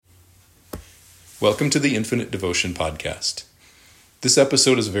Welcome to the Infinite Devotion Podcast. This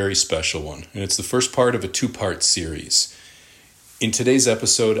episode is a very special one, and it's the first part of a two-part series. In today's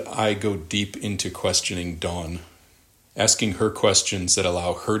episode, I go deep into questioning Dawn, asking her questions that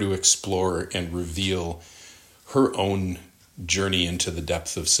allow her to explore and reveal her own journey into the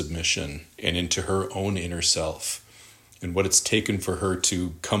depth of submission and into her own inner self, and what it's taken for her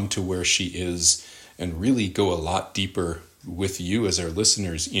to come to where she is and really go a lot deeper with you as our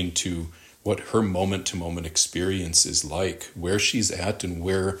listeners into what her moment-to-moment experience is like, where she's at and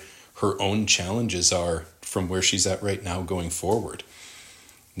where her own challenges are from where she's at right now going forward.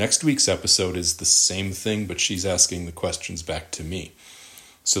 Next week's episode is the same thing, but she's asking the questions back to me.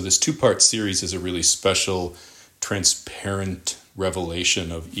 So this two-part series is a really special, transparent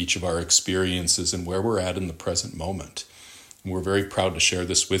revelation of each of our experiences and where we're at in the present moment. And we're very proud to share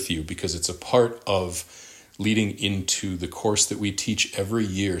this with you because it's a part of leading into the course that we teach every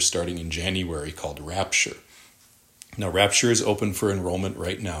year starting in January called Rapture. Now, Rapture is open for enrollment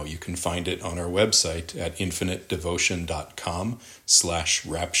right now. You can find it on our website at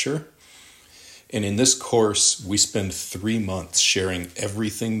infinitedevotion.com/rapture. And in this course, we spend 3 months sharing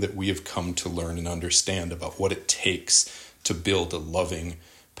everything that we have come to learn and understand about what it takes to build a loving,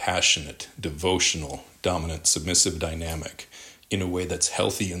 passionate, devotional, dominant, submissive dynamic in a way that's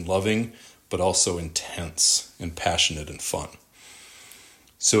healthy and loving, but also intense and passionate and fun.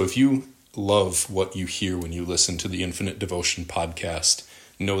 So if you love what you hear when you listen to the Infinite Devotion Podcast,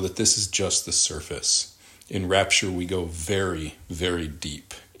 know that this is just the surface. In Rapture, we go very, very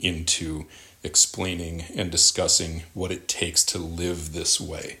deep into explaining and discussing what it takes to live this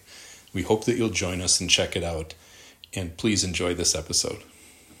way. We hope that you'll join us and check it out, and please enjoy this episode.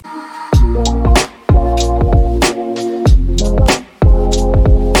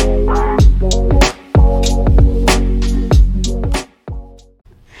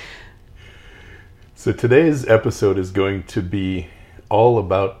 So today's episode is going to be all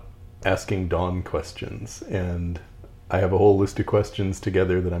about asking Dawn questions, and I have a whole list of questions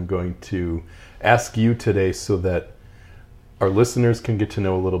together that I'm going to ask you today so that our listeners can get to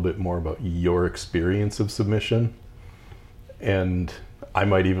know a little bit more about your experience of submission, and I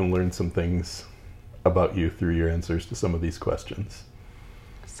might even learn some things about you through your answers to some of these questions.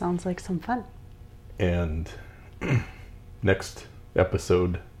 Sounds like some fun. And next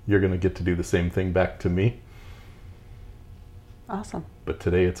episode, you're going to get to do the same thing back to me. Awesome. But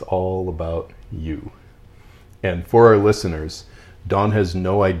today it's all about you. And for our listeners, Dawn has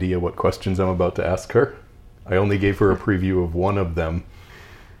no idea what questions I'm about to ask her. I only gave her a preview of one of them.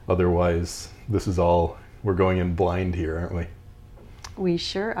 Otherwise, this is all, we're going in blind here, aren't we? We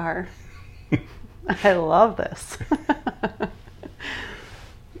sure are. I love this.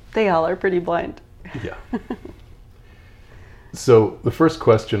 They all are pretty blind. Yeah. So the first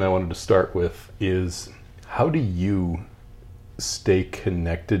question I wanted to start with is, how do you stay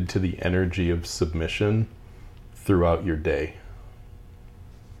connected to the energy of submission throughout your day?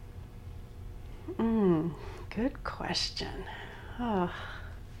 Good question. Oh.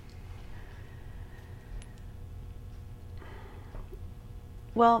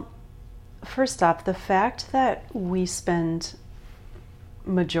 Well, first off, the fact that we spend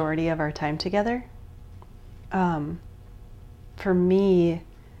majority of our time together, for me,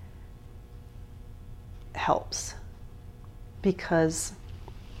 helps, because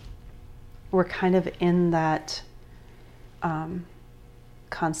we're kind of in that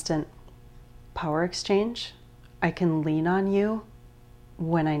constant power exchange. I can lean on you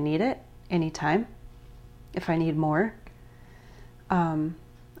when I need it, anytime, if I need more. I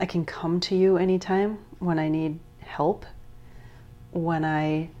can come to you anytime when I need help, when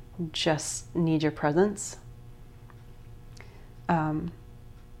I just need your presence.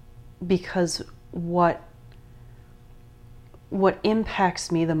 Because what impacts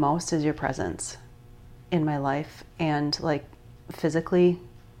me the most is your presence in my life, and like physically,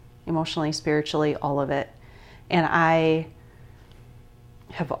 emotionally, spiritually, all of it. And I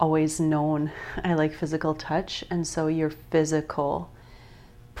have always known I like physical touch, and so your physical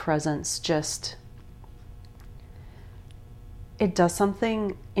presence just, it does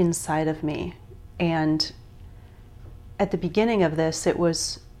something inside of me. And at the beginning of this, it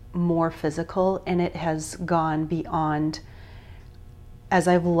was more physical, and it has gone beyond. As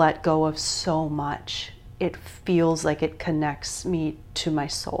I've let go of so much, it feels like it connects me to my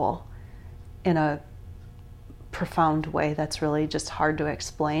soul in a profound way that's really just hard to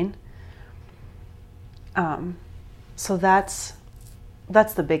explain. So that's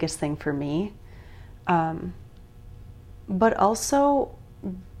the biggest thing for me. But also,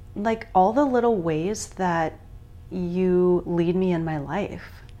 like, all the little ways that you lead me in my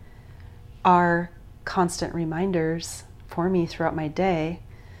life. are constant reminders for me throughout my day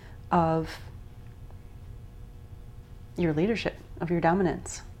of your leadership, of your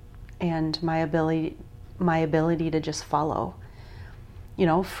dominance, and my ability to just follow. You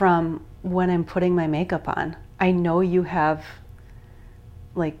know, from when I'm putting my makeup on, I know you have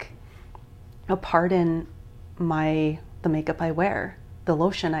like a part in the makeup I wear, the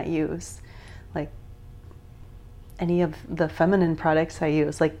lotion I use, like any of the feminine products I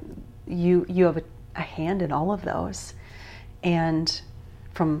use. Like you have a hand in all of those. And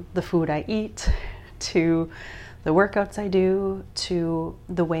from the food I eat to the workouts I do to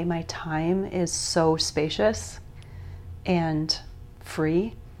the way my time is so spacious and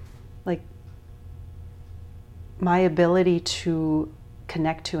free, like my ability to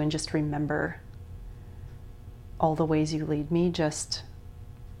connect to and just remember all the ways you lead me just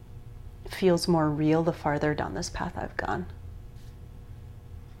feels more real the farther down this path I've gone.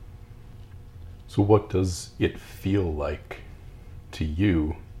 So what does it feel like to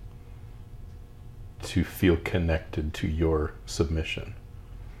you to feel connected to your submission?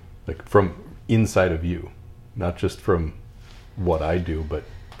 Like from inside of you, not just from what I do, but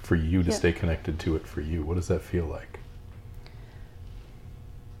for you to stay connected to it for you. What does that feel like?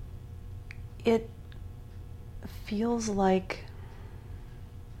 It feels like,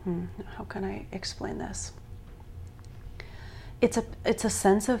 how can I explain this? It's a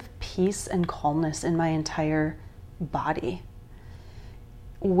sense of peace and calmness in my entire body,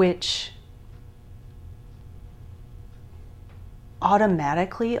 which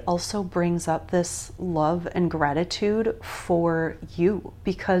automatically also brings up this love and gratitude for you,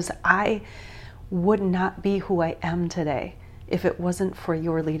 because I would not be who I am today if it wasn't for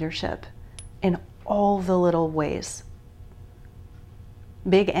your leadership in all the little ways,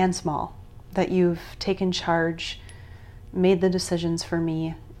 big and small, that you've taken charge, made the decisions for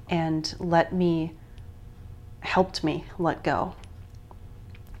me, and helped me let go.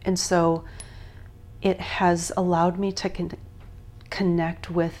 And so it has allowed me to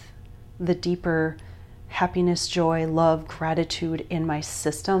connect with the deeper happiness, joy, love, gratitude in my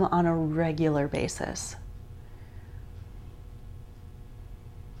system on a regular basis.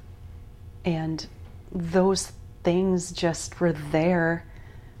 And those things just were there,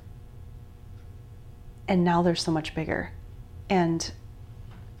 and now they're so much bigger. And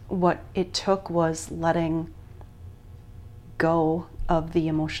what it took was letting go of the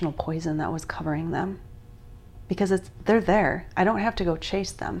emotional poison that was covering them, because they're there. I don't have to go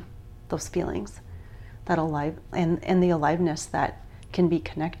chase them, those feelings, that alive and the aliveness that can be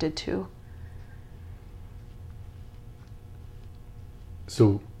connected to.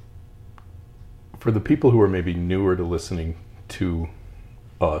 So for the people who are maybe newer to listening to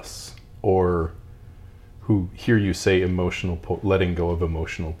us, or who hear you say letting go of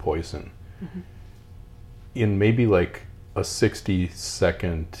emotional poison, in maybe like a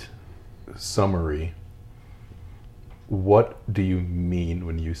 60-second summary, what do you mean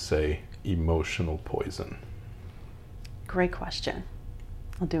when you say emotional poison? Great question.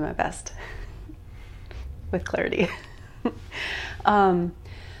 I'll do my best with clarity.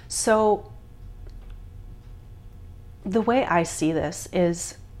 So the way I see this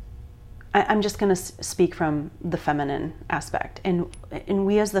is, I'm just going to speak from the feminine aspect, and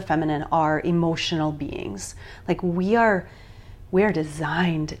we as the feminine are emotional beings. Like we are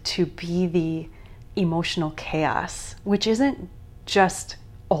designed to be the emotional chaos, which isn't just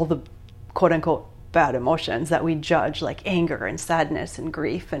all the quote unquote bad emotions that we judge, like anger and sadness and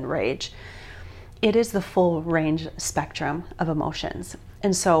grief and rage. It is the full range spectrum of emotions.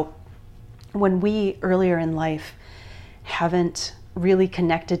 And so when we earlier in life haven't really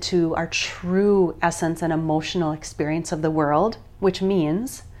connected to our true essence and emotional experience of the world, which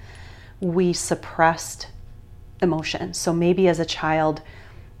means we suppressed emotion. So maybe as a child,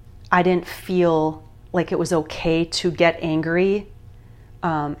 I didn't feel like it was okay to get angry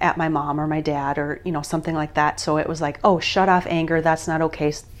at my mom or my dad, or something like that. So it was like, oh, shut off anger. That's not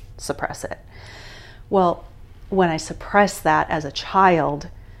okay. Suppress it. Well, when I suppressed that as a child,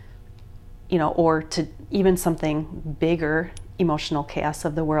 or to even something bigger, emotional chaos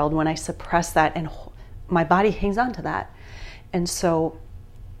of the world, when I suppress that, and my body hangs on to that. And so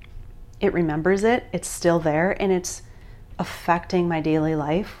it remembers it, it's still there, and it's affecting my daily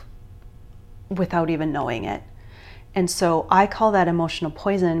life without even knowing it. And so I call that emotional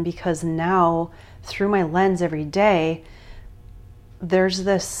poison, because now through my lens every day, there's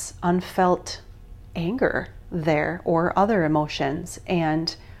this unfelt anger there, or other emotions,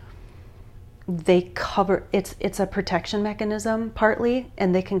 and they cover, it's a protection mechanism partly,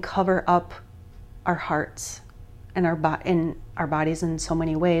 and they can cover up our hearts and our bodies in so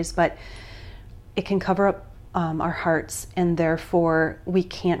many ways. But it can cover up our hearts, and therefore we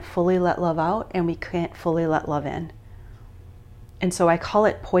can't fully let love out and we can't fully let love in. And so I call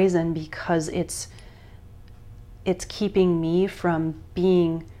it poison because it's keeping me from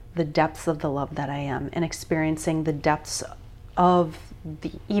being the depths of the love that I am and experiencing the depths of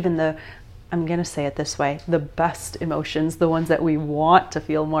I'm going to say it this way, the best emotions, the ones that we want to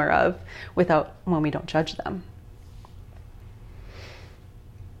feel more of when we don't judge them.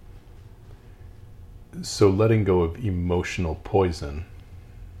 So letting go of emotional poison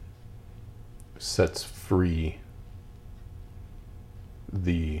sets free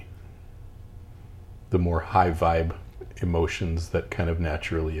the more high vibe emotions that kind of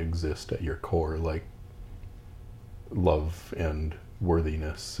naturally exist at your core, like love and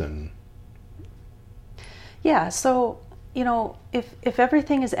worthiness and... Yeah, so, if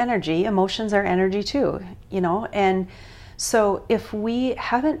everything is energy, emotions are energy too, and so if we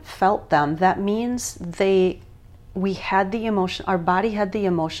haven't felt them, that means we had the emotion, our body had the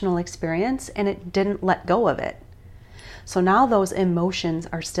emotional experience and it didn't let go of it. So now those emotions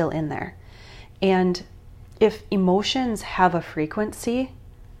are still in there. And if emotions have a frequency,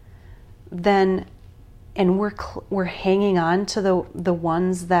 then, and we're hanging on to the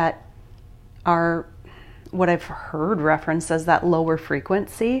ones that are what I've heard referenced as that lower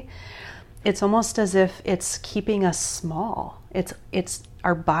frequency, it's almost as if it's keeping us small. It's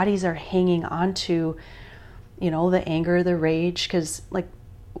our bodies are hanging on to, the anger, the rage, because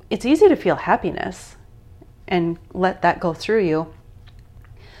it's easy to feel happiness and let that go through you.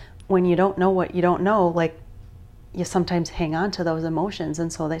 When you don't know what you don't know, you sometimes hang on to those emotions,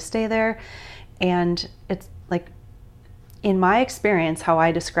 and so they stay there. And it's in my experience, how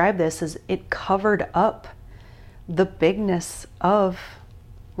I describe this is it covered up the bigness of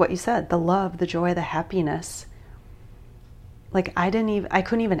what you said, the love, the joy, the happiness. I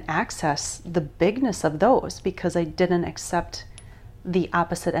couldn't even access the bigness of those because I didn't accept the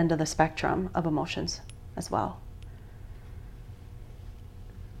opposite end of the spectrum of emotions as well.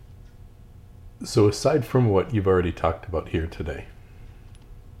 So aside from what you've already talked about here today,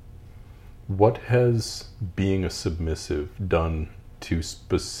 what has being a submissive done to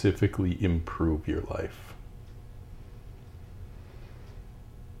specifically improve your life?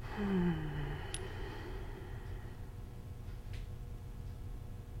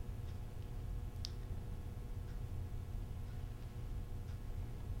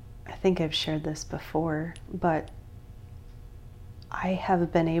 I think I've shared this before, but I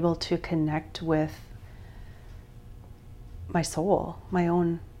have been able to connect with my soul, my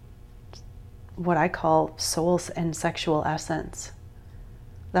own, what I call soul and sexual essence,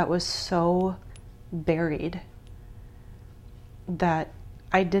 that was so buried that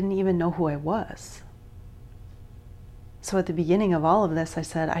I didn't even know who I was. So at the beginning of all of this, I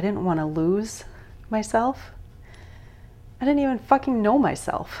said I didn't want to lose myself. I didn't even fucking know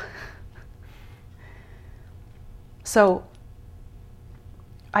myself. So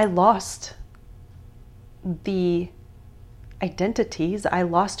I lost the identities. I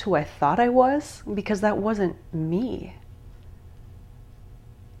lost who I thought I was because that wasn't me.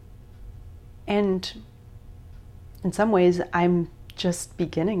 And in some ways, I'm just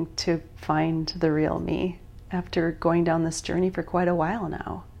beginning to find the real me after going down this journey for quite a while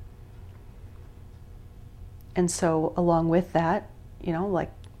now. And so along with that,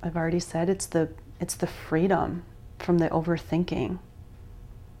 like I've already said, it's the freedom from the overthinking.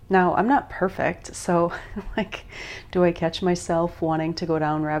 Now, I'm not perfect, so do I catch myself wanting to go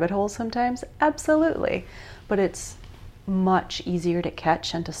down rabbit holes sometimes? Absolutely. But it's much easier to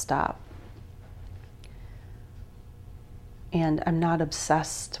catch and to stop. And I'm not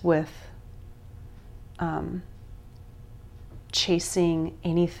obsessed with chasing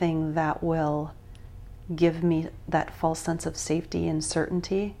anything that will give me that false sense of safety and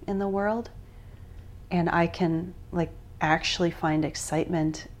certainty in the world. And I can actually find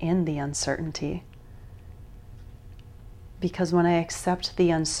excitement in the uncertainty. Because when I accept the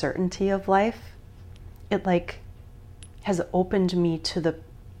uncertainty of life, it has opened me to the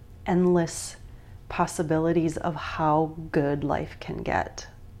endless possibilities of how good life can get.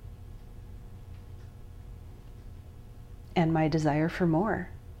 And my desire for more.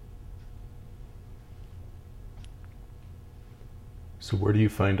 So where do you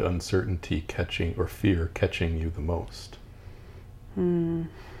find uncertainty catching, or fear catching you the most? In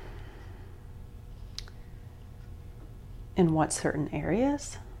what certain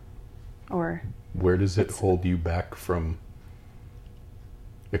areas? Or where does it hold you back from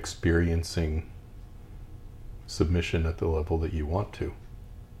experiencing submission at the level that you want to?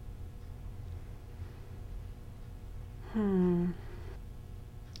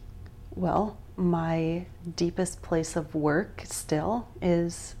 Well, my deepest place of work still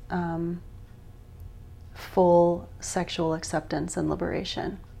is full sexual acceptance and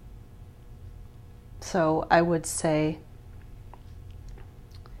liberation. So I would say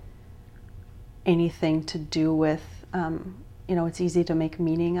anything to do with, it's easy to make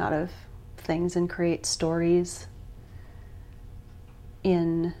meaning out of things and create stories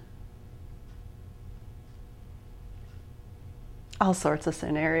in all sorts of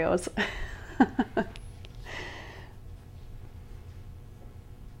scenarios.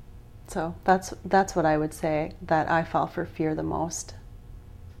 So that's what I would say that I fall for fear the most.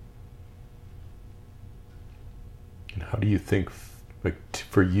 And how do you think,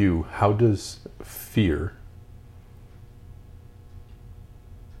 for you, how does fear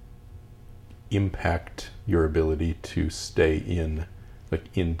impact your ability to stay in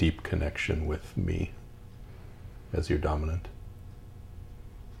deep connection with me as your dominant?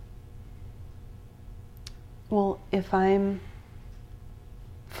 Well, if I'm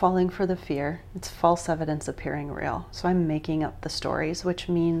falling for the fear, it's false evidence appearing real. So I'm making up the stories, which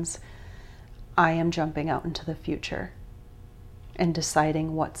means I am jumping out into the future and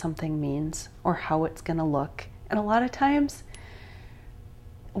deciding what something means or how it's going to look. And a lot of times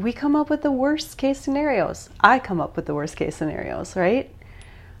we come up with the worst case scenarios. I come up with the worst case scenarios, right?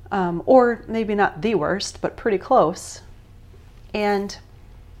 Or maybe not the worst, but pretty close. And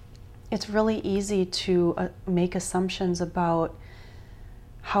it's really easy to make assumptions about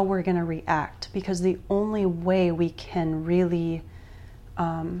how we're going to react, because the only way we can really,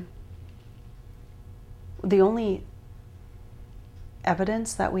 the only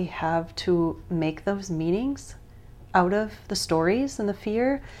evidence that we have to make those meanings out of the stories and the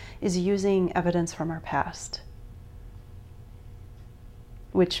fear is using evidence from our past,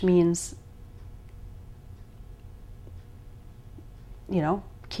 which means,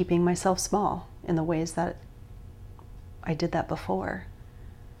 keeping myself small in the ways that I did that before,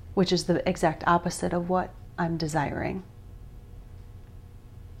 which is the exact opposite of what I'm desiring.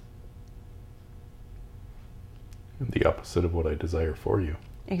 And the opposite of what I desire for you.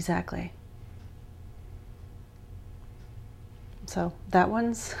 Exactly. So that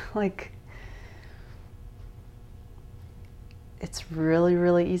one's it's really,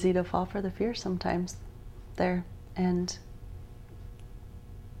 really easy to fall for the fear sometimes there. And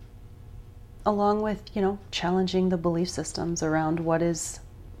along with, challenging the belief systems around what is,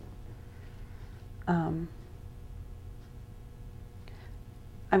 I'm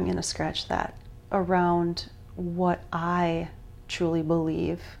going to scratch that, around what I truly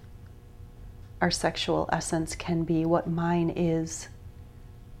believe our sexual essence can be, what mine is,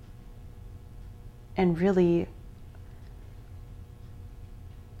 and really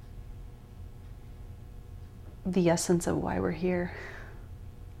the essence of why we're here.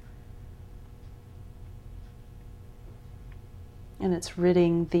 And it's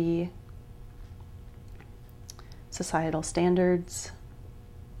ridding the societal standards,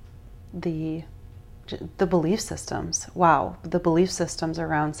 the belief systems. Wow, the belief systems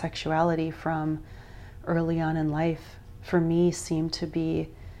around sexuality from early on in life, for me, seem to be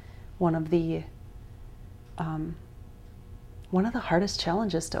one of the hardest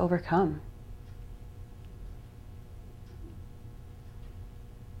challenges to overcome.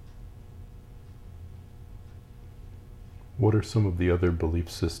 What are some of the other belief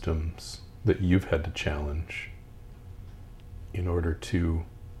systems that you've had to challenge in order to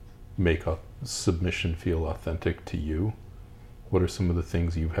make submission feel authentic to you? What are some of the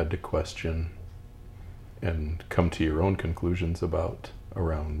things you've had to question and come to your own conclusions about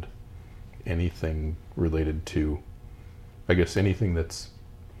around anything related to, I guess, anything that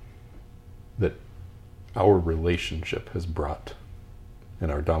our relationship has brought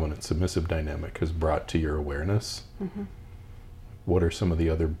and our dominant submissive dynamic has brought to your awareness? Mm-hmm. What are some of the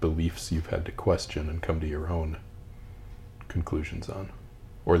other beliefs you've had to question and come to your own conclusions on,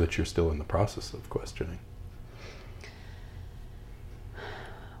 or that you're still in the process of questioning?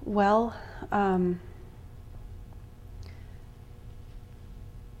 Well,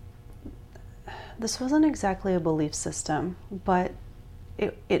 this wasn't exactly a belief system, but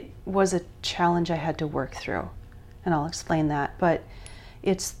it was a challenge I had to work through, and I'll explain that. But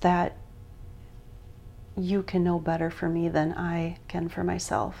it's that you can know better for me than I can for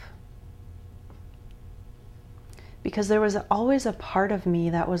myself. Because there was always a part of me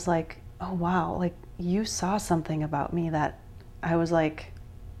that was like, oh wow, like you saw something about me that I was like,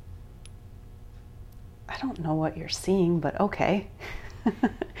 I don't know what you're seeing, but okay.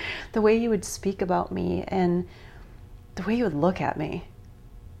 The way you would speak about me and the way you would look at me,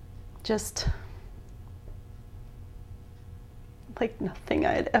 just like nothing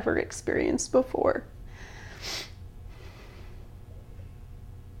I had ever experienced before.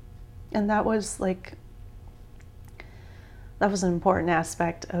 And that was an important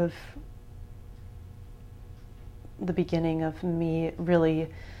aspect of the beginning of me really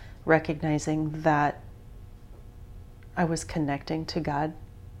recognizing that I was connecting to God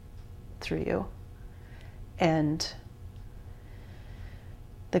through you and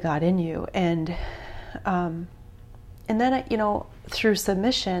the God in you. And then, through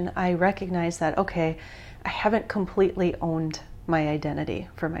submission, I recognized that, okay, I haven't completely owned my identity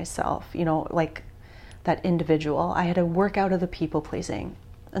for myself, like that individual. I had to work out of the people pleasing.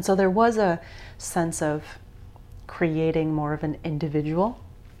 And so there was a sense of creating more of an individual,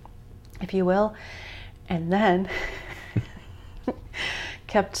 if you will. And then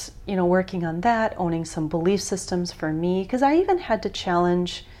kept, working on that, owning some belief systems for me, because I even had to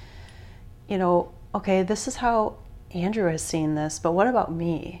challenge, okay, this is how Andrew has seen this, but what about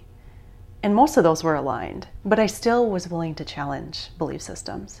me? And most of those were aligned, but I still was willing to challenge belief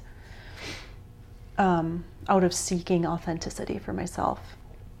systems out of seeking authenticity for myself.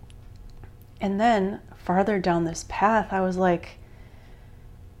 And then farther down this path, I was like,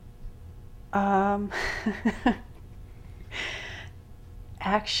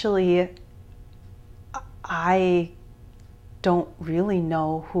 actually, I don't really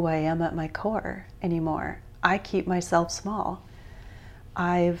know who I am at my core anymore. I keep myself small.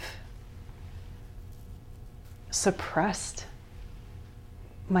 I've suppressed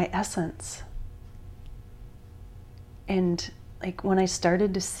my essence. And like when I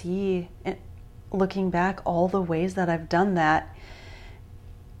started to see, looking back, all the ways that I've done that,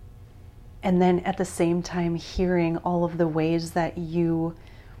 and then at the same time hearing all of the ways that you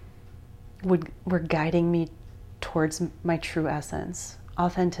were guiding me towards my true essence,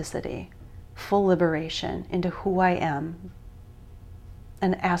 authenticity, full liberation into who I am,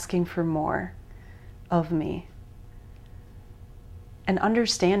 and asking for more of me, and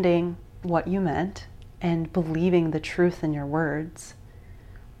understanding what you meant and believing the truth in your words,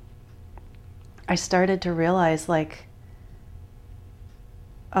 I started to realize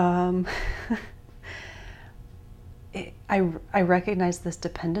I recognize this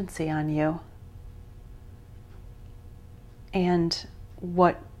dependency on you, and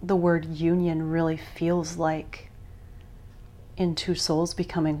what the word union really feels like in two souls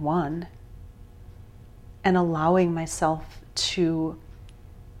becoming one, and allowing myself to,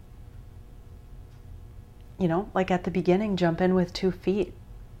 like at the beginning, jump in with 2 feet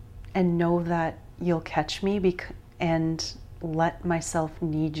and know that you'll catch me and let myself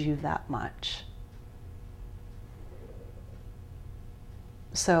need you that much.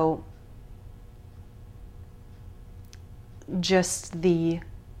 So just the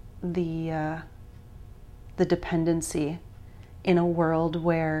dependency in a world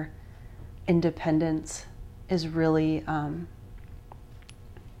where independence is really,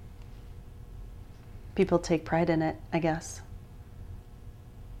 people take pride in it, I guess.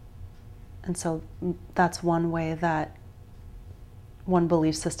 And so that's one way one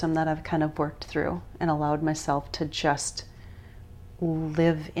belief system that I've kind of worked through and allowed myself to just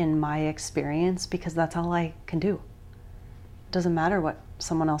live in my experience, because that's all I can do. It doesn't matter what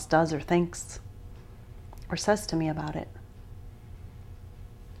someone else does or thinks or says to me about it.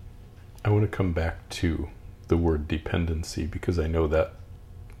 I want to come back to the word dependency, because I know that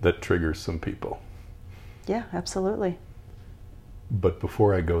triggers some people. Yeah, absolutely. But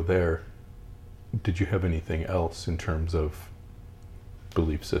before I go there, did you have anything else in terms of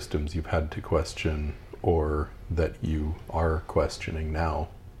belief systems you've had to question, or that you are questioning now,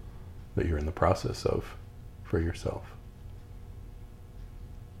 that you're in the process of for yourself?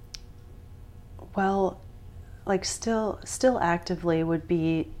 Well, like still actively would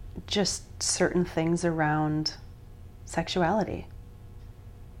be just certain things around sexuality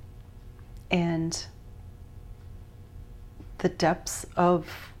and the depths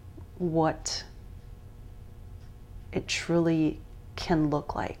of what it truly can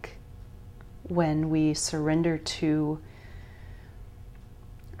look like when we surrender to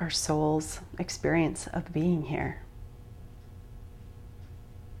our soul's experience of being here.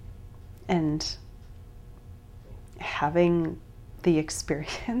 And having the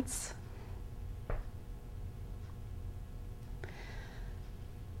experience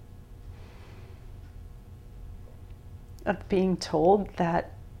of being told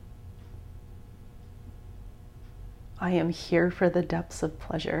that I am here for the depths of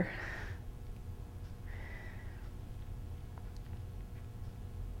pleasure.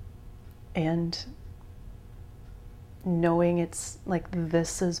 And knowing it's like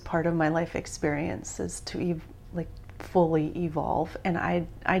this is part of my life experience, is to fully evolve. And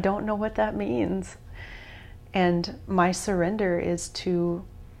I don't know what that means. And my surrender is to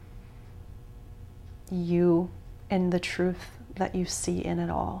you and the truth that you see in it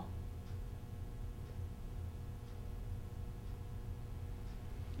all.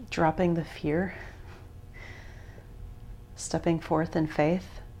 Dropping the fear, stepping forth in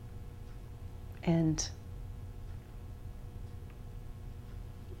faith, and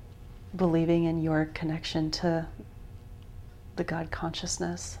believing in your connection to the God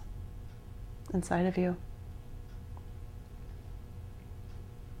consciousness inside of you.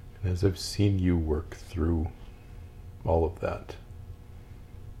 And as I've seen you work through all of that,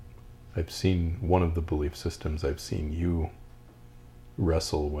 I've seen one of the belief systems I've seen you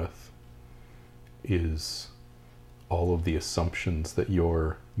wrestle with is all of the assumptions that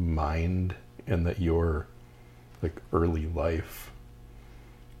your mind and that your early life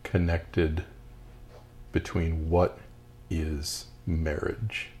connected between what is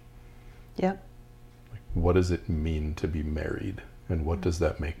marriage. Yep. What does it mean to be married? And what does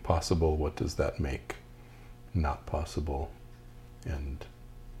that make possible? What does that make not possible? And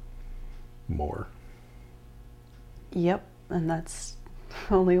more. Yep. And that's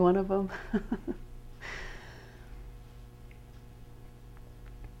only one of them.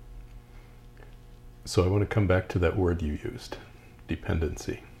 So I want to come back to that word you used,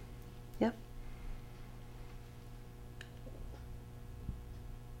 dependency. Yep.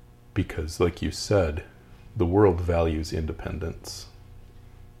 Because like you said, the world values independence.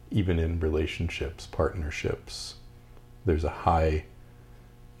 Even in relationships, partnerships, there's a high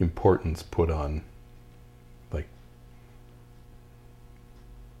importance put on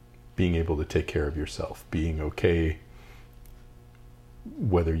being able to take care of yourself, being okay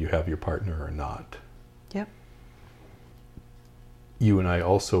whether you have your partner or not. Yep. You and I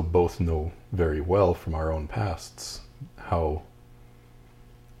also both know very well from our own pasts how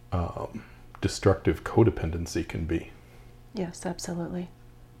destructive codependency can be. Yes, absolutely.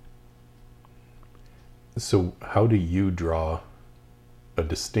 So how do you draw a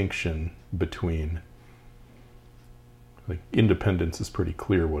distinction between, independence is pretty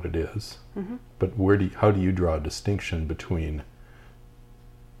clear what it is, Mm-hmm. but how do you draw a distinction between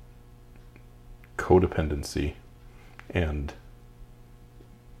codependency and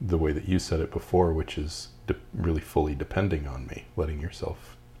the way that you said it before, which is really fully depending on me, letting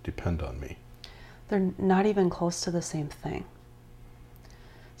yourself depend on me? They're not even close to the same thing.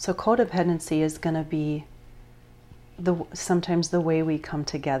 So codependency is going to be sometimes the way we come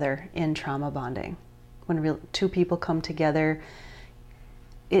together in trauma bonding. When two people come together,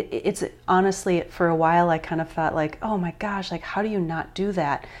 it's honestly, for a while I kind of thought oh my gosh, how do you not do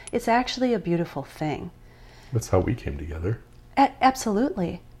that? It's actually a beautiful thing. That's how we came together.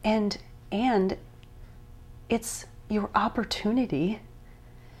 Absolutely. And it's your opportunity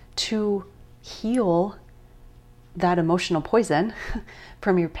to heal that emotional poison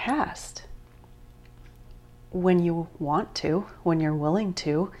from your past when you want to, when you're willing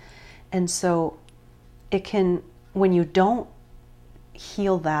to. And so when you don't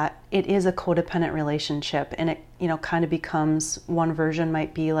heal that, it is a codependent relationship, and it kind of becomes, one version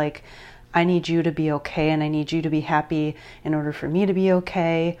might be I need you to be okay and I need you to be happy in order for me to be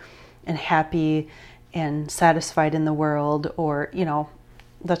okay and happy and satisfied in the world, or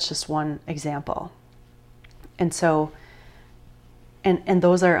that's just one example. And so and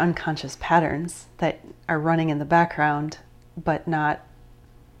those are unconscious patterns that are running in the background but not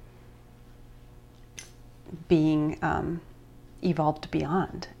being evolved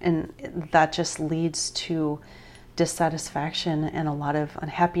beyond. And that just leads to dissatisfaction and a lot of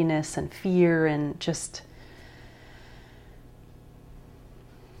unhappiness and fear and just,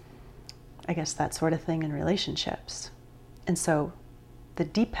 I guess, that sort of thing in relationships. And so the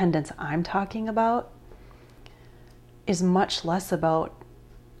dependence I'm talking about is much less about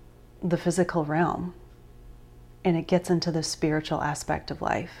the physical realm, and it gets into the spiritual aspect of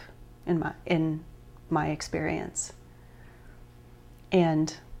life in my experience.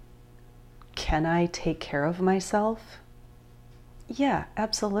 And can I take care of myself? Yeah,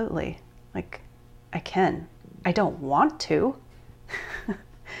 absolutely. I can. I don't want to.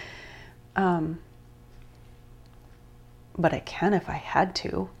 But I can if I had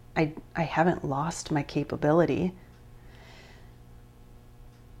to. I haven't lost my capability.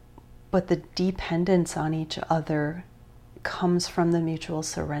 But the dependence on each other comes from the mutual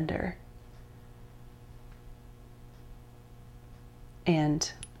surrender.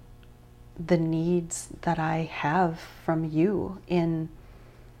 And the needs that I have from you in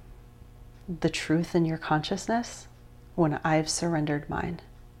the truth in your consciousness when I've surrendered mine.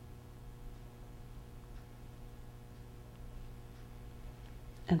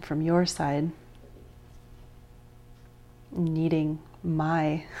 And from your side, needing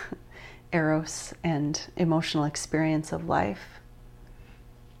my eros and emotional experience of life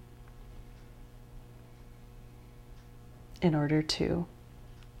in order to,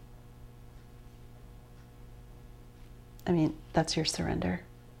 that's your surrender.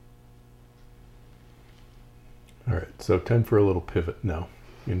 All right, so time for a little pivot now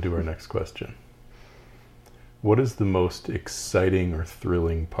into our next question. What is the most exciting or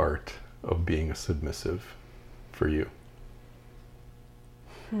thrilling part of being a submissive for you?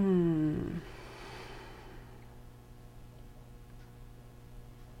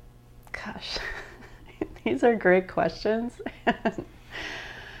 Gosh, these are great questions.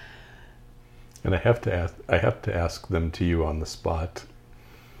 And I have to ask them to you on the spot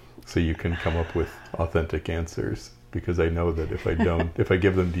so you can come up with authentic answers, because I know that if I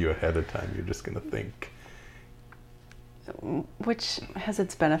give them to you ahead of time, you're just going to think. Which has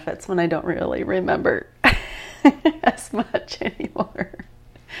its benefits when I don't really remember as much anymore.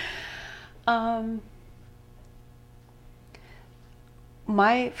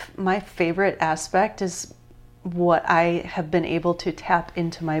 My favorite aspect is what I have been able to tap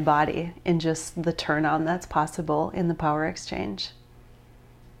into my body in just the turn on that's possible in the power exchange.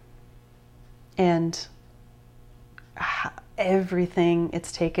 And everything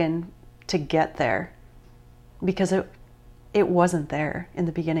it's taken to get there, because it wasn't there in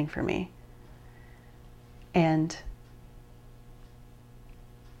the beginning for me. And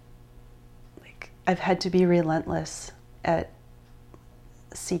I've had to be relentless at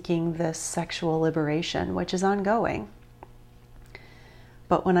seeking this sexual liberation, which is ongoing.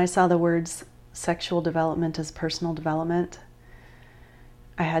 But when I saw the words sexual development as personal development,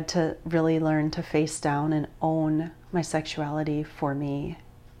 I had to really learn to face down and own my sexuality for me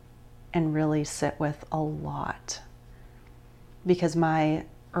and really sit with a lot. Because my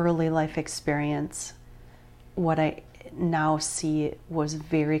early life experience, what I now see, was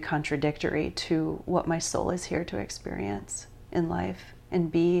very contradictory to what my soul is here to experience in life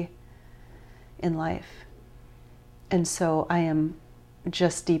and be in life. And so I am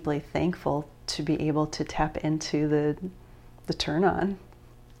just deeply thankful to be able to tap into the turn on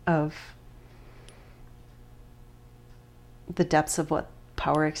of the depths of what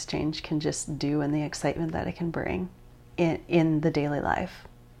power exchange can just do and the excitement that it can bring in the daily life.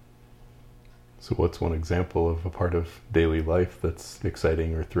 So what's one example of a part of daily life that's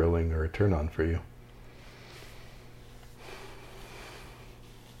exciting or thrilling or a turn on for you?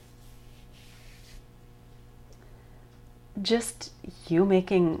 Just you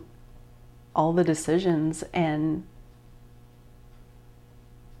making all the decisions and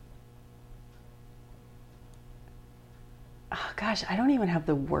gosh, I don't even have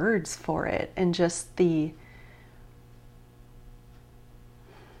the words for it. And just the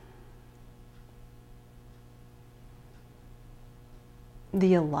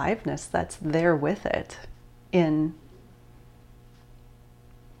aliveness that's there with it in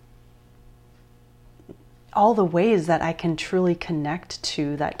all the ways that I can truly connect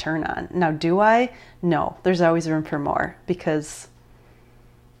to that turn on. Now, do I? No, there's always room for more, because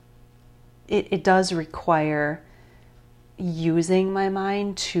it does require using my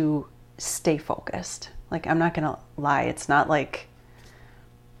mind to stay focused. Like, I'm not gonna lie, it's not like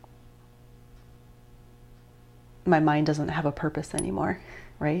my mind doesn't have a purpose anymore,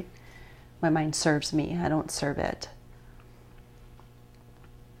 right? My mind serves me, I don't serve it.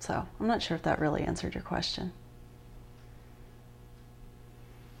 So I'm not sure if that really answered your question.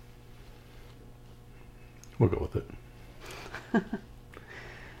 We'll go with it.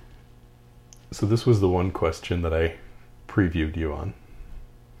 So this was the one question that I previewed you on.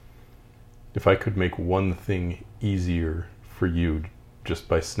 If I could make one thing easier for you just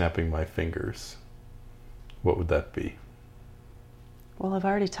by snapping my fingers, what would that be? Well, I've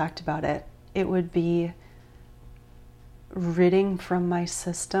already talked about it. It would be ridding from my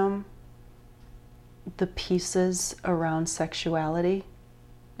system the pieces around sexuality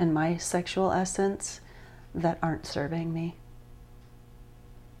and my sexual essence that aren't serving me.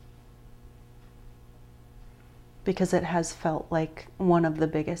 Because it has felt like one of the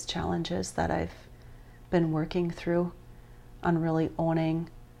biggest challenges that I've been working through on really owning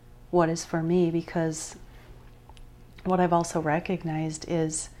what is for me, because what I've also recognized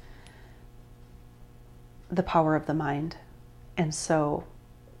is the power of the mind. And so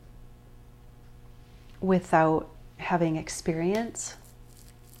without having experience,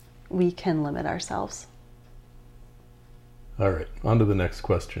 we can limit ourselves. All right, on to the next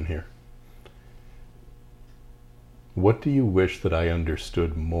question here. What do you wish that I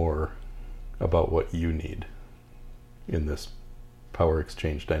understood more about what you need in this power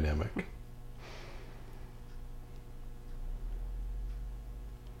exchange dynamic?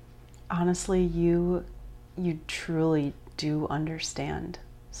 Honestly, you truly do understand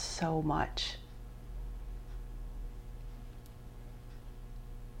so much.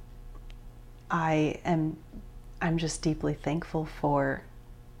 I'm just deeply thankful for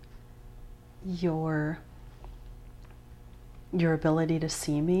your ability to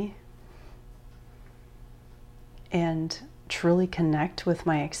see me and truly connect with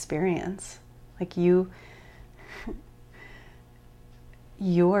my experience. Like you're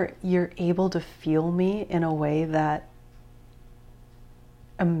able to feel me in a way that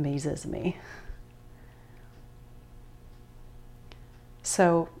amazes me.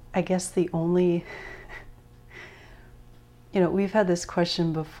 So I guess the only, we've had this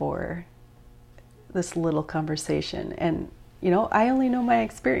question before, this little conversation, and I only know my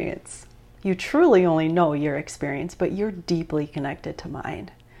experience. You truly only know your experience, but you're deeply connected to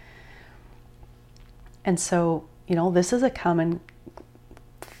mine. And so, this is a common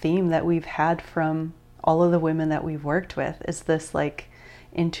theme that we've had from all of the women that we've worked with, is this like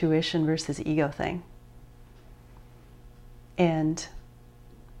intuition versus ego thing. And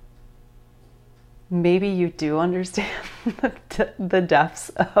maybe you do understand the depths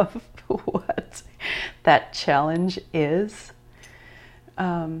of what that challenge is.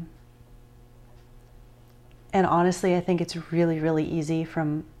 And honestly, I think it's really, really easy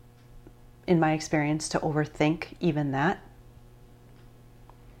in my experience, to overthink even that.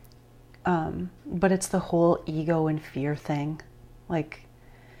 But it's the whole ego and fear thing. Like,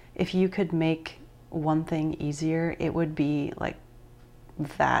 if you could make one thing easier, it would be like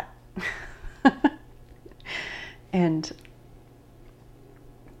that. And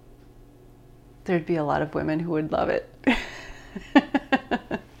there'd be a lot of women who would love it.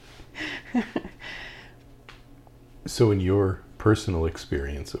 So in your personal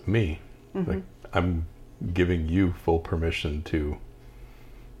experience of me, mm-hmm. like, I'm giving you full permission to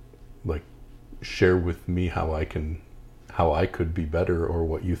like share with me how I could be better, or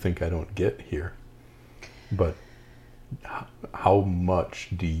what you think I don't get here. But how much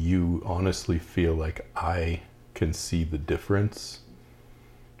do you honestly feel like I can see the difference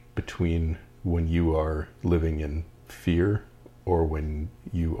between when you are living in fear, or when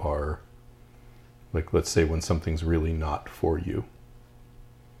you are, like, let's say when something's really not for you?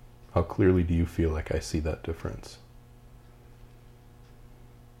 How clearly do you feel like I see that difference?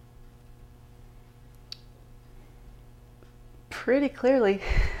 Pretty clearly.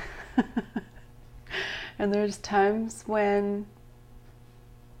 And there's times when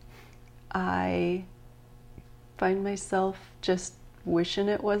I find myself just wishing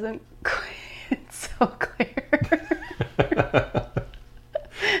it wasn't quite so clear.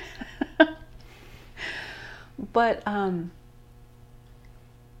 But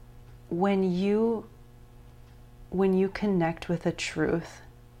when you connect with a truth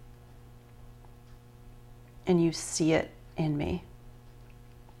and you see it in me,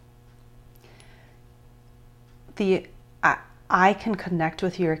 I can connect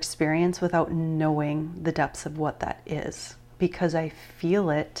with your experience without knowing the depths of what that is, because I feel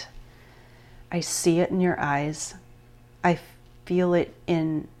it. I see it in your eyes. I feel it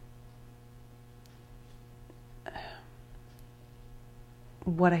in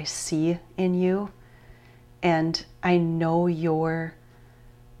what I see in you, and I know your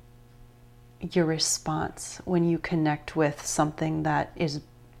response when you connect with something that is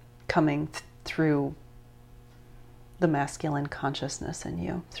coming through the masculine consciousness in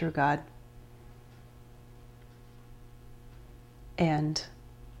you, through God. And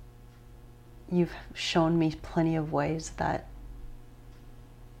you've shown me plenty of ways that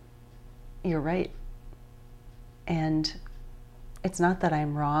you're right. And it's not that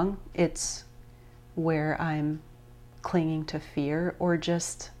I'm wrong, it's where I'm clinging to fear, or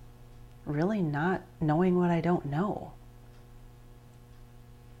just really not knowing what I don't know.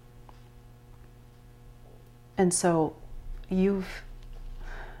 And so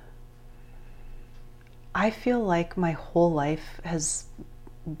I feel like my whole life has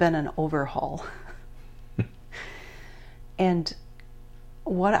been an overhaul. And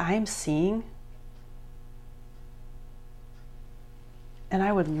what I'm seeing, and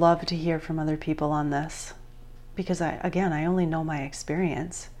I would love to hear from other people on this, because I only know my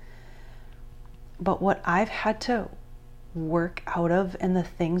experience. But what I've had to work out of, and the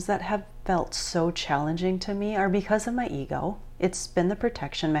things that have felt so challenging to me, are because of my ego. It's been the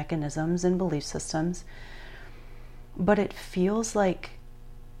protection mechanisms and belief systems. But it feels like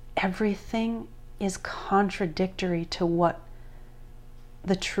everything is contradictory to what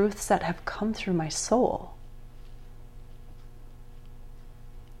the truths that have come through my soul.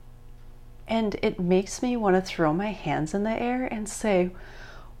 And it makes me want to throw my hands in the air and say,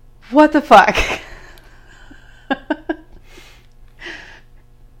 what the fuck?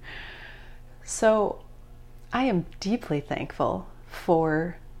 So I am deeply thankful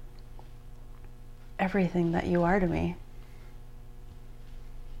for everything that you are to me.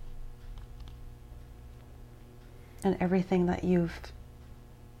 And everything that you've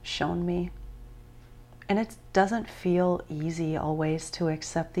shown me. And it doesn't feel easy always to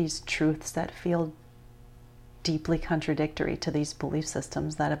accept these truths that feel deeply contradictory to these belief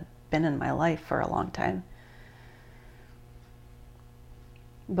systems that have been in my life for a long time.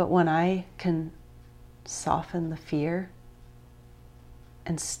 But when I can soften the fear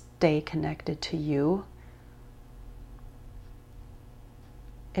and stay connected to you,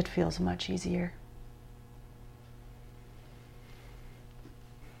 it feels much easier.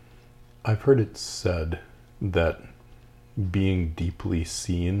 I've heard it said that being deeply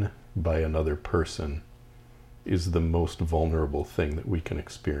seen by another person is the most vulnerable thing that we can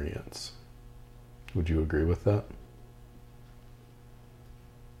experience. Would you agree with that?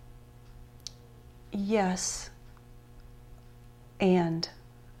 Yes. And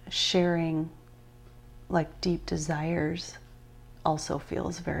sharing like deep desires also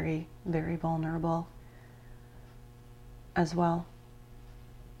feels very, very vulnerable as well.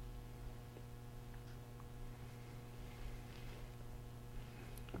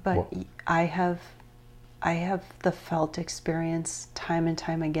 But What? I have the felt experience time and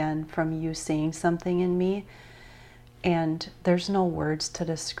time again from you seeing something in me, and there's no words to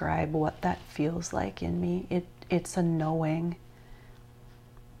describe what that feels like in me. It's a knowing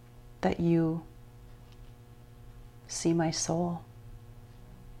that you see my soul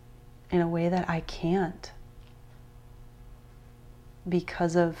in a way that I can't,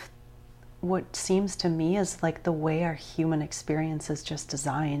 because of what seems to me is like the way our human experience is just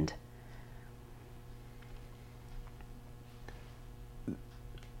designed.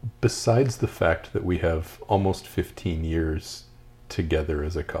 Besides the fact that we have almost 15 years together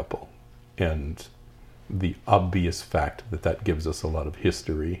as a couple, and the obvious fact that that gives us a lot of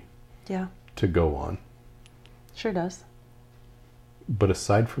history Yeah, to go on. sure does. But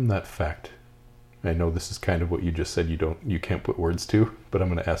aside from that fact, I know this is kind of what you just said you can't put words to, but I'm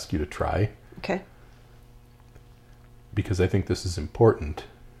going to ask you to try, Okay. because I think this is important.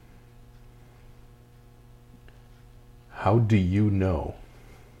 How do you know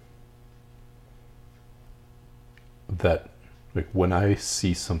that, like, when I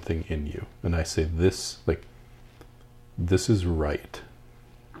see something in you and I say this, like, this is right,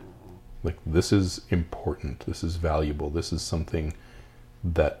 like, this is important, this is valuable, this is something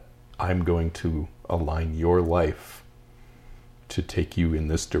that I'm going to align your life to take you in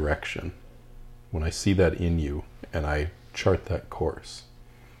this direction. When I see that in you and I chart that course,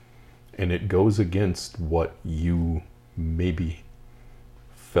 and it goes against what you maybe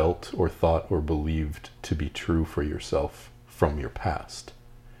felt or thought or believed to be true for yourself from your past,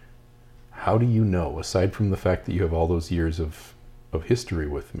 how do you know, aside from the fact that you have all those years of history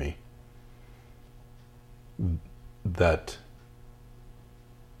with me, that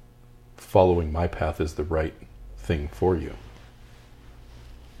following my path is the right thing for you?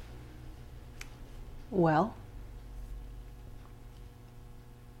 Well,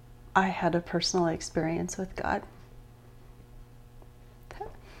 I had a personal experience with God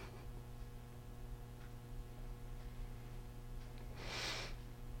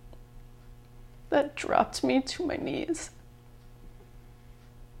that dropped me to my knees.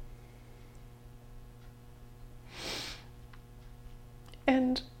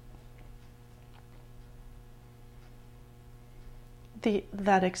 And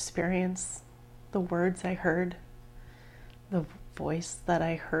that experience, the words I heard, the voice that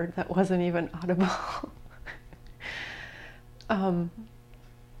I heard that wasn't even audible,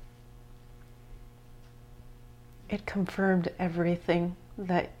 it confirmed everything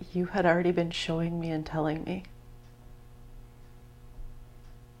that you had already been showing me and telling me.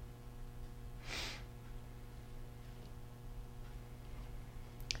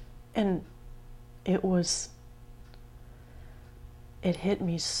 And it hit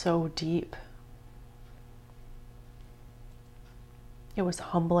me so deep. It was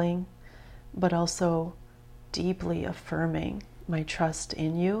humbling, but also deeply affirming my trust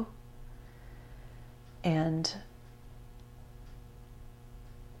in you and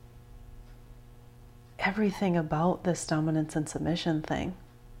everything about this dominance and submission thing.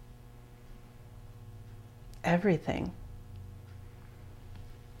 Everything.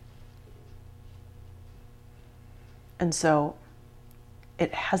 And so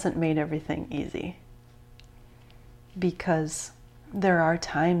it hasn't made everything easy, because there are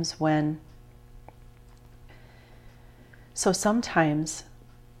times when So sometimes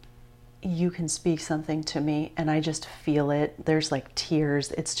you can speak something to me and I just feel it. There's like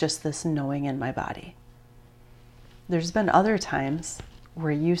tears. It's just this knowing in my body. There's been other times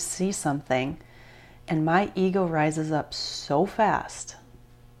where you see something and my ego rises up so fast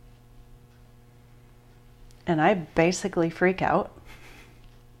and I basically freak out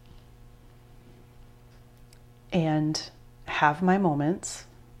and have my moments,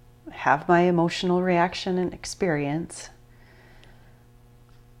 have my emotional reaction and experience.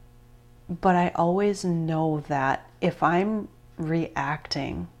 But I always know that if I'm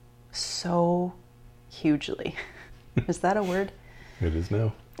reacting so hugely, is that a word? It is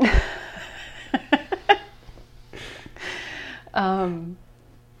now.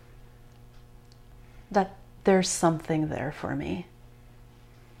 That there's something there for me.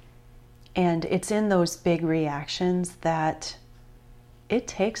 And it's in those big reactions that it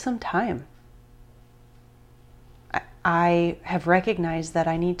takes some time. I have recognized that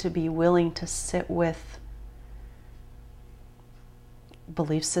I need to be willing to sit with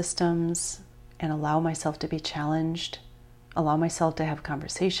belief systems and allow myself to be challenged, allow myself to have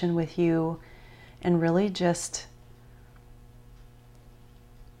conversation with you, and really just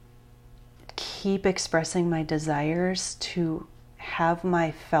keep expressing my desires to have my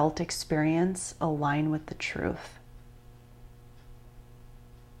felt experience align with the truth.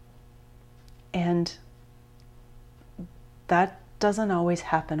 And that doesn't always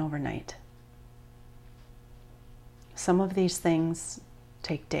happen overnight. Some of these things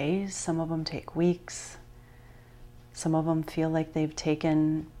take days, some of them take weeks, some of them feel like they've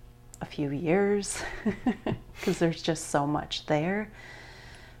taken a few years because there's just so much there.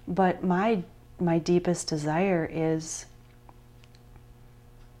 But my deepest desire is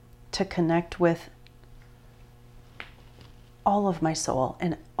to connect with all of my soul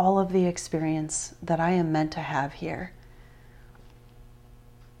and all of the experience that I am meant to have here.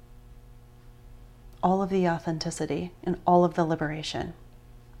 All of the authenticity and all of the liberation.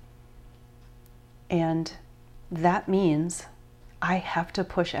 And that means I have to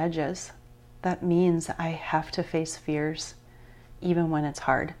push edges. That means I have to face fears, even when it's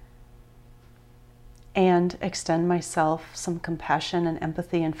hard. And extend myself some compassion and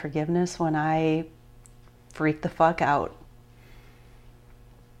empathy and forgiveness when I freak the fuck out.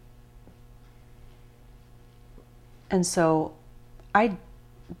 And so I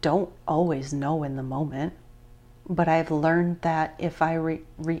don't always know in the moment, but I've learned that if I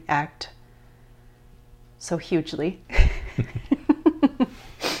react so hugely.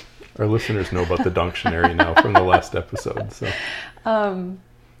 Our listeners know about the Dunctionary now from the last episode. So,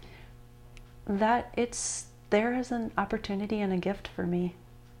 that it's there as an opportunity and a gift for me.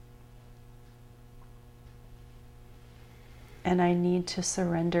 And I need to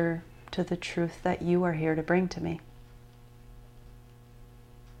surrender to the truth that you are here to bring to me.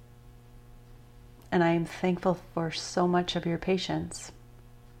 And I am thankful for so much of your patience,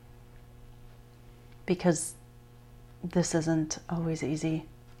 because this isn't always easy.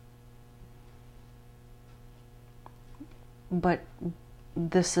 But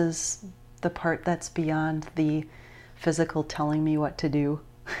this is the part that's beyond the physical telling me what to do,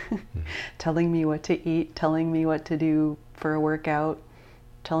 telling me what to eat, telling me what to do for a workout,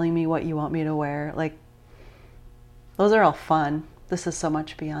 telling me what you want me to wear. Like, those are all fun. This is so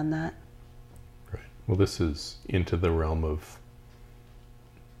much beyond that. Right. Well, this is into the realm of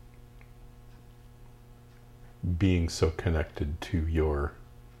being so connected to you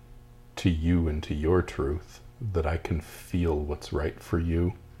and to your truth that I can feel what's right for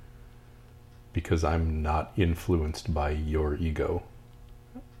you, because I'm not influenced by your ego.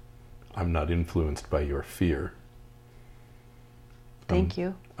 I'm not influenced by your fear. Thank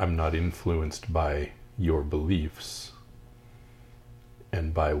you. I'm not influenced by your beliefs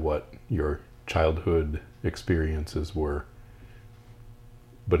and by what your childhood experiences were.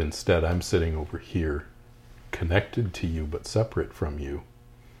 But instead, I'm sitting over here, connected to you but separate from you.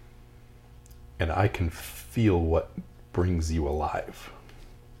 And I can feel what brings you alive.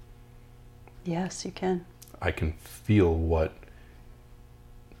 Yes, you can. I can feel what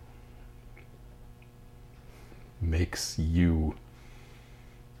makes you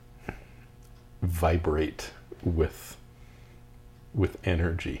vibrate with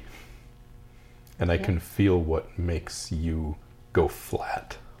energy. And I can feel what makes you go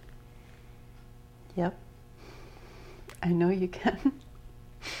flat. Yep. I know you can.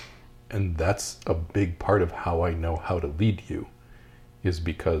 And that's a big part of how I know how to lead you, is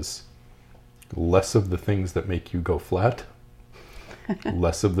because less of the things that make you go flat,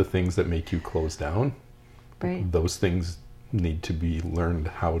 less of the things that make you close down. Right. Those things need to be learned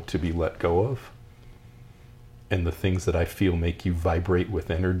how to be let go of. and the things that I feel make you vibrate with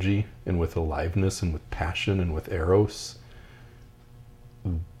energy and with aliveness and with passion and with eros,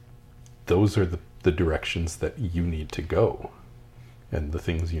 those are the directions that you need to go, and the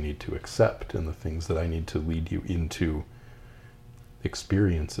things you need to accept, and the things that I need to lead you into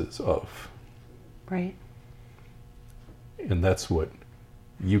experiences of. Right. And that's what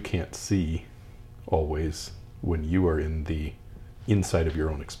you can't see always when you are in the inside of your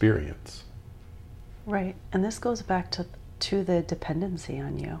own experience. Right. And this goes back to the dependency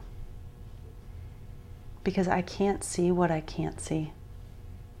on you. Because I can't see what I can't see.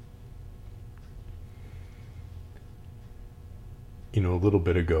 You know, a little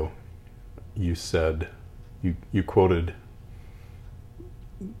bit ago, you said, you quoted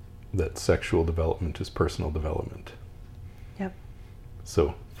that sexual development is personal development. Yep.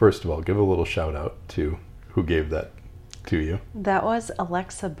 So, first of all, give a little shout out to who gave that to you. That was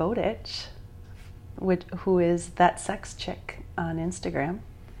Alexa Bowditch, who is That Sex Chick on Instagram.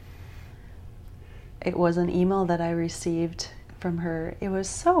 It was an email that I received from her. It was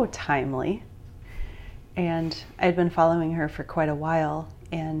so timely. And I'd been following her for quite a while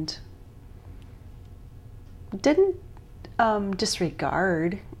and didn't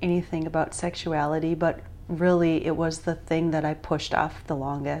disregard anything about sexuality, but really it was the thing that I pushed off the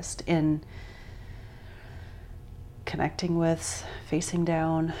longest in connecting with, facing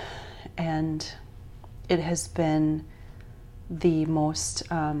down, and it has been the most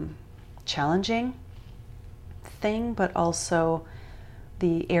challenging thing, but also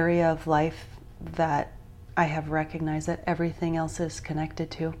the area of life that I have recognized that everything else is connected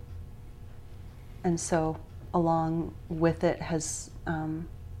to. And so along with it has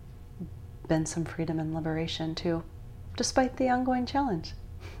been some freedom and liberation too, despite the ongoing challenge.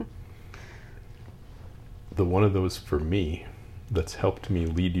 The one of those for me that's helped me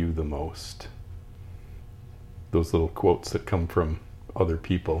lead you the most, those little quotes that come from other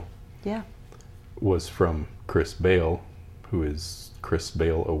people, yeah, was from Chris Bale, who is Chris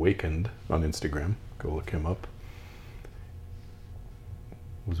Bale Awakened on Instagram. Go look him up.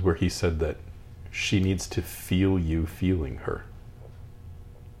 It was where he said that she needs to feel you feeling her.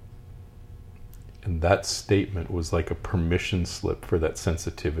 And that statement was like a permission slip for that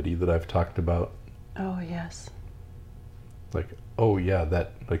sensitivity that I've talked about. Oh, yes. Like, oh yeah,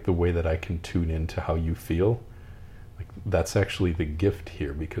 that, like the way that I can tune into how you feel, like that's actually the gift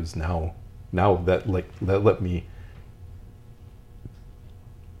here, because now that let me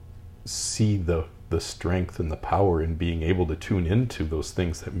see the strength and the power in being able to tune into those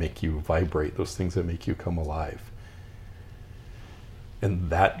things that make you vibrate, those things that make you come alive. And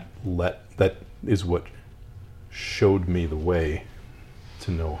that is what showed me the way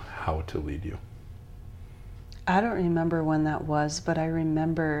to know how to lead you. I don't remember when that was, but I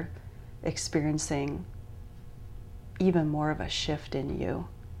remember experiencing even more of a shift in you.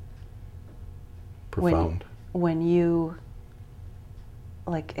 Profound. When you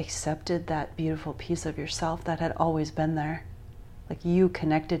like accepted that beautiful piece of yourself that had always been there. Like you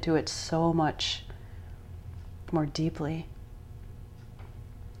connected to it so much more deeply.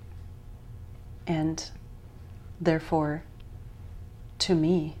 And therefore, to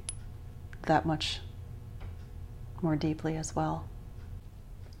me, that much more deeply as well.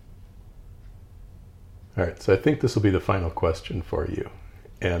 All right, so I think this will be the final question for you.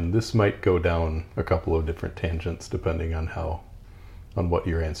 And this might go down a couple of different tangents depending on what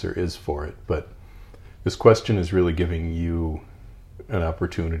your answer is for it. But this question is really giving you an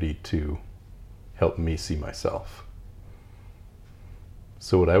opportunity to help me see myself.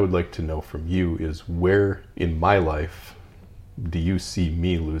 So what I would like to know from you is, where in my life do you see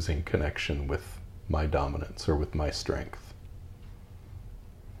me losing connection with my dominance or with my strength?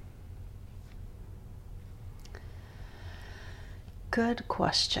 Good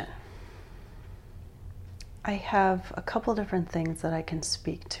question. I have a couple different things that I can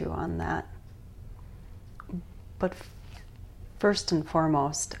speak to on that. But first and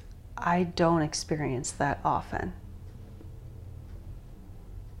foremost, I don't experience that often.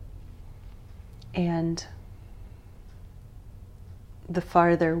 And the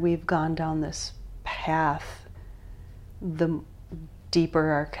farther we've gone down this path, the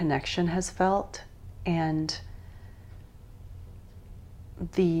deeper our connection has felt, and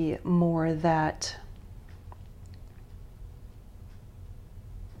the more that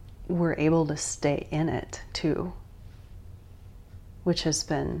we're able to stay in it too, which has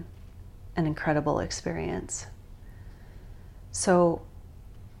been an incredible experience. So,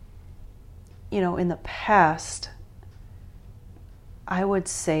 in the past, I would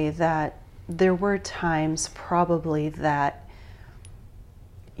say that there were times probably that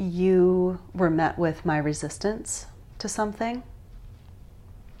you you were met with my resistance to something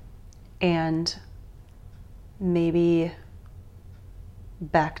and maybe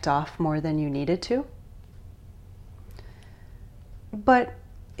backed off more than you needed to. But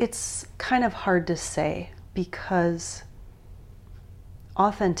it's kind of hard to say because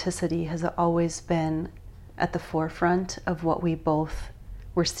authenticity has always been at the forefront of what we both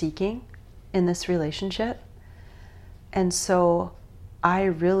were seeking in this relationship. And so I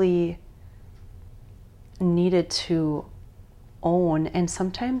really needed to own and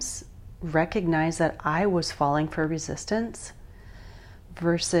sometimes recognize that I was falling for resistance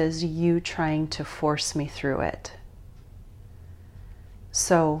versus you trying to force me through it.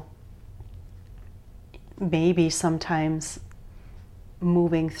 So maybe sometimes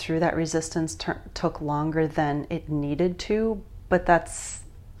moving through that resistance took longer than it needed to, but that's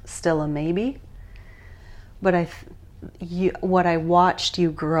still a maybe. But what I watched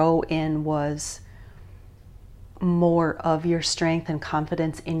you grow in was more of your strength and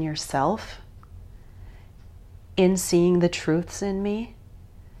confidence in yourself, in seeing the truths in me,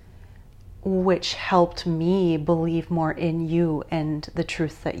 which helped me believe more in you and the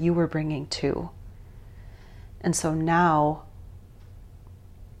truth that you were bringing too. And so now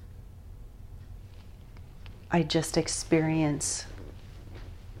I just experience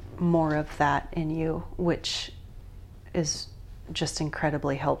more of that in you, which is just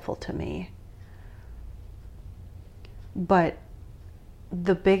incredibly helpful to me. But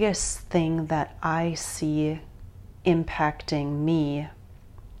the biggest thing that I see impacting me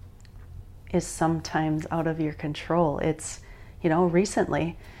is sometimes out of your control. It's,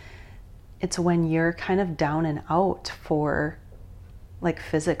 recently, it's when you're kind of down and out for, like,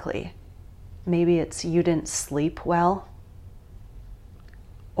 physically. Maybe it's you didn't sleep well,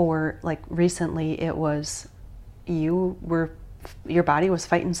 or like recently it was your body was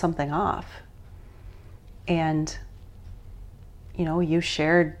fighting something off. And, you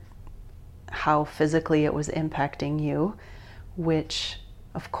shared how physically it was impacting you, which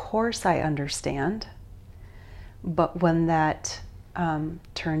of course I understand. But when that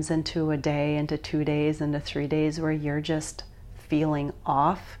turns into a day, into 2 days, into 3 days where you're just feeling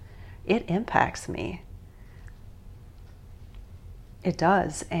off, it impacts me. It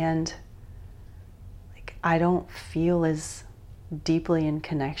does. And like, I don't feel as deeply in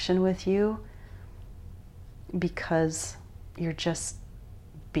connection with you because you're just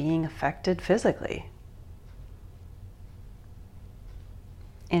being affected physically.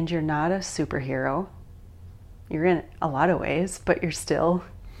 And you're not a superhero. You're in a lot of ways, but you're still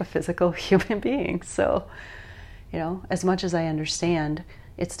a physical human being. So, as much as I understand,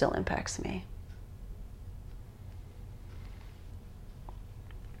 it still impacts me.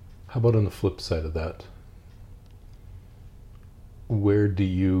 How about on the flip side of that? Where do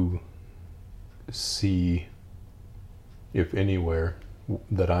you see, if anywhere,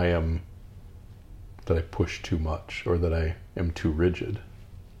 that I push too much or that I am too rigid?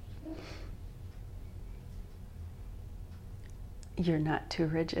 You're not too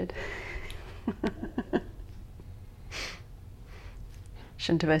rigid.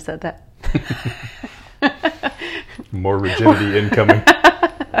 Shouldn't have I said that? More rigidity incoming.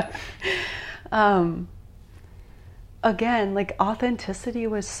 Again, like, authenticity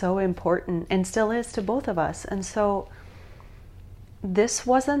was so important and still is to both of us. And so this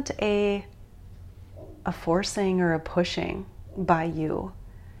wasn't a forcing or a pushing by you.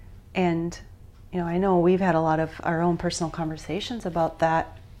 And, I know we've had a lot of our own personal conversations about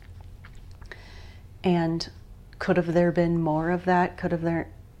that. And could have there been more of that? Could have there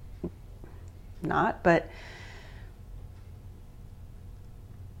not? But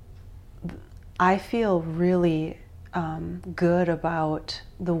I feel really good about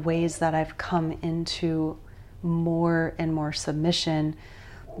the ways that I've come into more and more submission,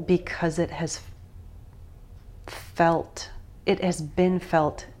 because it has been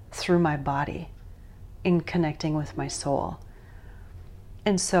felt through my body in connecting with my soul.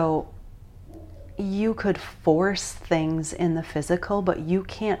 And so you could force things in the physical, but you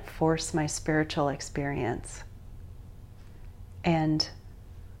can't force my spiritual experience. And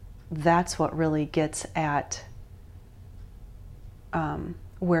that's what really gets at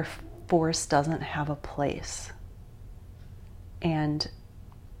where force doesn't have a place. And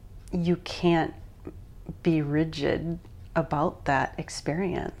you can't be rigid about that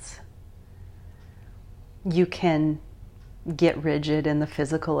experience. You can get rigid in the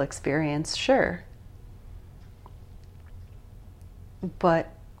physical experience, sure.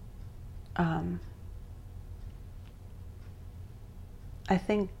 But I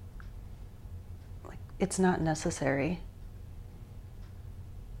think it's not necessary.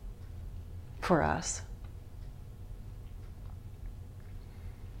 for us.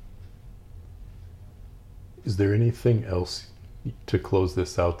 Is there anything else to close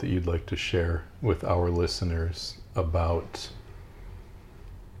this out that you'd like to share with our listeners about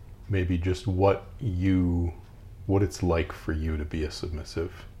maybe just what it's like for you to be a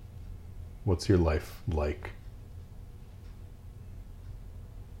submissive? What's your life like?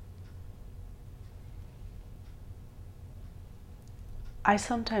 I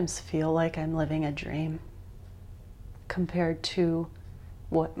sometimes feel like I'm living a dream compared to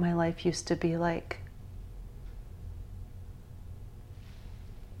what my life used to be like.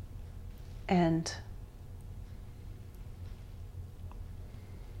 And,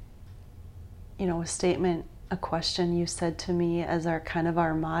 a question you said to me as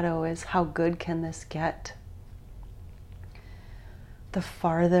our motto is, how good can this get? The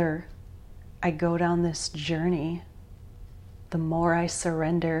farther I go down this journey, the more I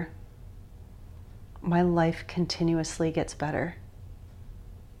surrender, my life continuously gets better.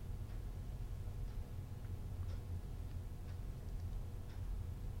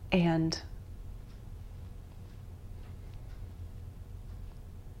 And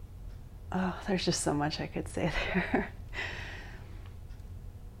there's just so much I could say there.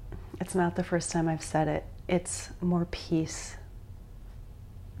 It's not the first time I've said it. It's more peace.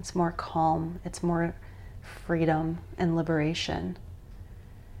 It's more calm. It's more freedom and liberation,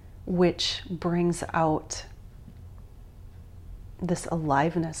 which brings out this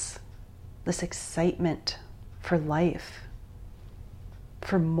aliveness, this excitement for life,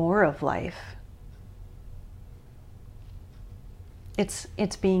 for more of life.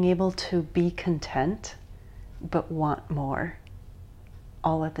 It's being able to be content but want more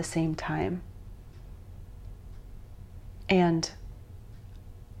all at the same time. And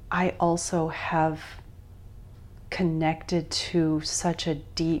I also have connected to such a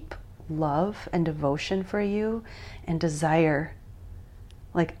deep love and devotion for you and desire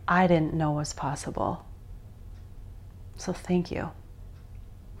like I didn't know was possible. So thank you.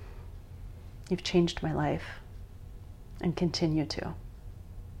 You've changed my life and continue to,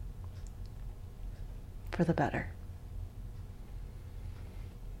 for the better.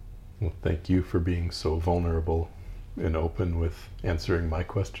 Well, thank you for being so vulnerable and open with answering my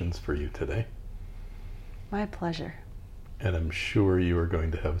questions for you today. My pleasure. And I'm sure you are going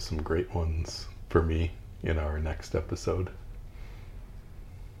to have some great ones for me in our next episode.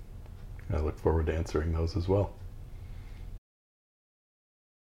 I look forward to answering those as well.